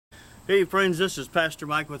Hey friends, this is Pastor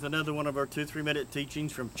Mike with another one of our 2-3-minute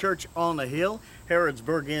teachings from Church on the Hill,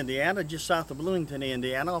 Harrodsburg, Indiana, just south of Bloomington,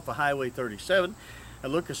 Indiana, off of Highway 37.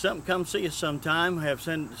 And look, if something, come see us sometime. We have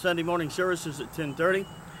Sunday morning services at 10:30.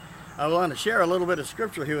 I want to share a little bit of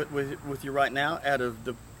scripture here with you right now out of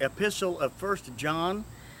the epistle of 1 John,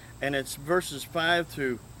 and it's verses 5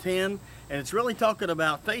 through 10, and it's really talking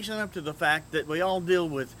about facing up to the fact that we all deal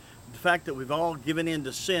with the fact that we've all given in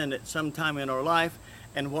to sin at some time in our life,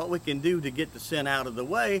 and what we can do to get the sin out of the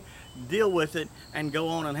way, deal with it, and go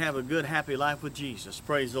on and have a good, happy life with Jesus.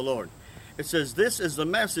 Praise the Lord. It says, "This is the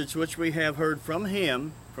message which we have heard from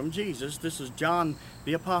him," from Jesus. This is John,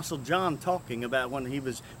 the Apostle John, talking about when he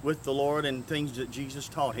was with the Lord and things that Jesus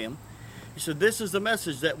taught him. He said, "This is the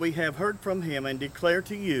message that we have heard from him and declare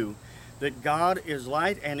to you, that God is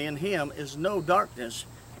light and in him is no darkness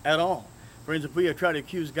at all." Friends, if we try to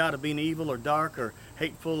accuse God of being evil or dark or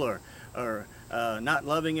hateful or not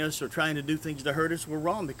loving us or trying to do things to hurt us, we're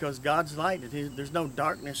wrong, because God's light. There's no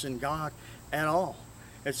darkness in God at all.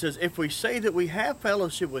 It says, "If we say that we have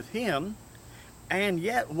fellowship with him and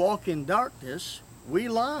yet walk in darkness, we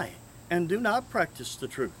lie and do not practice the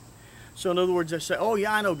truth." So in other words, they say, "Oh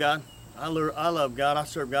yeah, I know God. I love God. I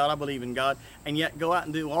serve God. I believe in God," and yet go out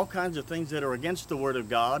and do all kinds of things that are against the Word of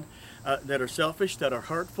God, that are selfish, that are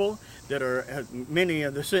hurtful, that are many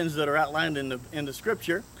of the sins that are outlined in the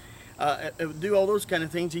Scripture. Do all those kind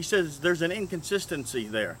of things. He says there's an inconsistency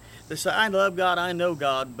there. They say, "I love God, I know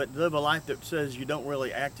God," but live a life that says you don't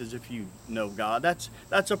really act as if you know God.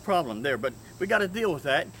 That's a problem there, but we got to deal with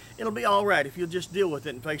that. It'll be all right if you'll just deal with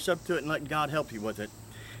it and face up to it and let God help you with it.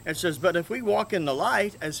 It says, "But if we walk in the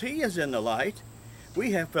light as he is in the light,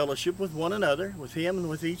 we have fellowship with one another, with him and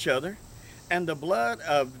with each other, and the blood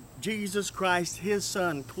of Jesus Christ, his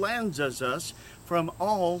Son, cleanses us from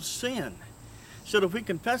all sin." So that if we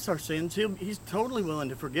confess our sins, he's totally willing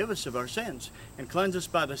to forgive us of our sins and cleanse us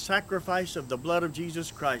by the sacrifice of the blood of Jesus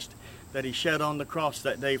Christ that he shed on the cross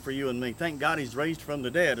that day for you and me. Thank God he's raised from the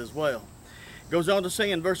dead as well. Goes on to say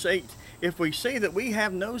in verse 8, "If we say that we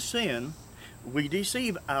have no sin, we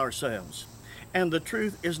deceive ourselves, and the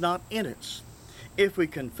truth is not in us. If we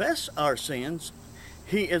confess our sins,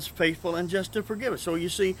 he is faithful and just to forgive us." So you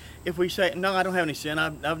see, if we say, "No, I don't have any sin,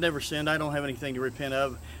 I've never sinned, I don't have anything to repent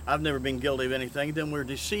of, I've never been guilty of anything," then we're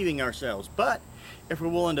deceiving ourselves. But if we're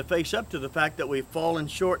willing to face up to the fact that we've fallen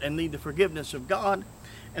short and need the forgiveness of God,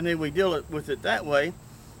 and then we deal with it that way,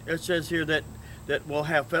 it says here that we'll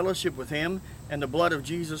have fellowship with him, and the blood of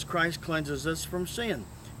Jesus Christ cleanses us from sin.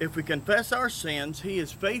 If we confess our sins, he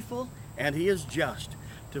is faithful and he is just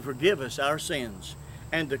to forgive us our sins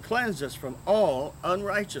and to cleanse us from all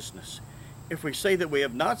unrighteousness. If we say that we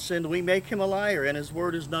have not sinned, we make him a liar, and his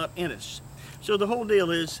word is not in us. So the whole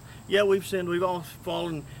deal is, yeah, we've sinned, we've all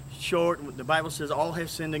fallen short. The Bible says all have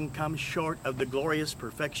sinned and come short of the glorious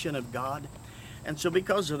perfection of God. And so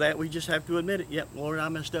because of that, we just have to admit it. Yep, Lord, I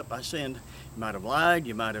messed up, I sinned. You might have lied,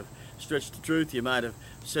 you might have stretched the truth, you might have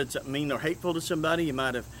said something mean or hateful to somebody, you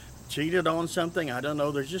might have cheated on something. I don't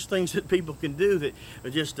know. There's just things that people can do that are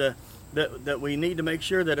just that we need to make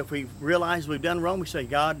sure that if we realize we've done wrong, we say,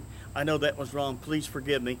 "God, I know that was wrong. Please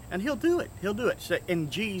forgive me." And he'll do it. He'll do it. Say, "In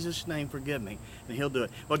Jesus' name, forgive me." And he'll do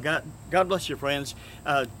it. Well, God bless you, friends.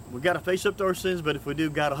 We've got to face up to our sins, but if we do,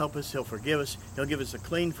 God will help us. He'll forgive us. He'll give us a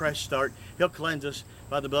clean, fresh start. He'll cleanse us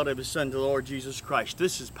by the blood of his Son, the Lord Jesus Christ.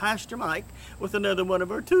 This is Pastor Mike with another one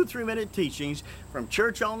of our 2-3-minute teachings from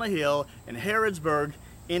Church on the Hill in Harrodsburg,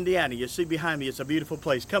 Indiana. You see behind me, it's a beautiful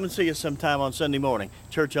place. Come and see us sometime on Sunday morning.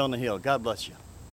 Church on the Hill. God bless you.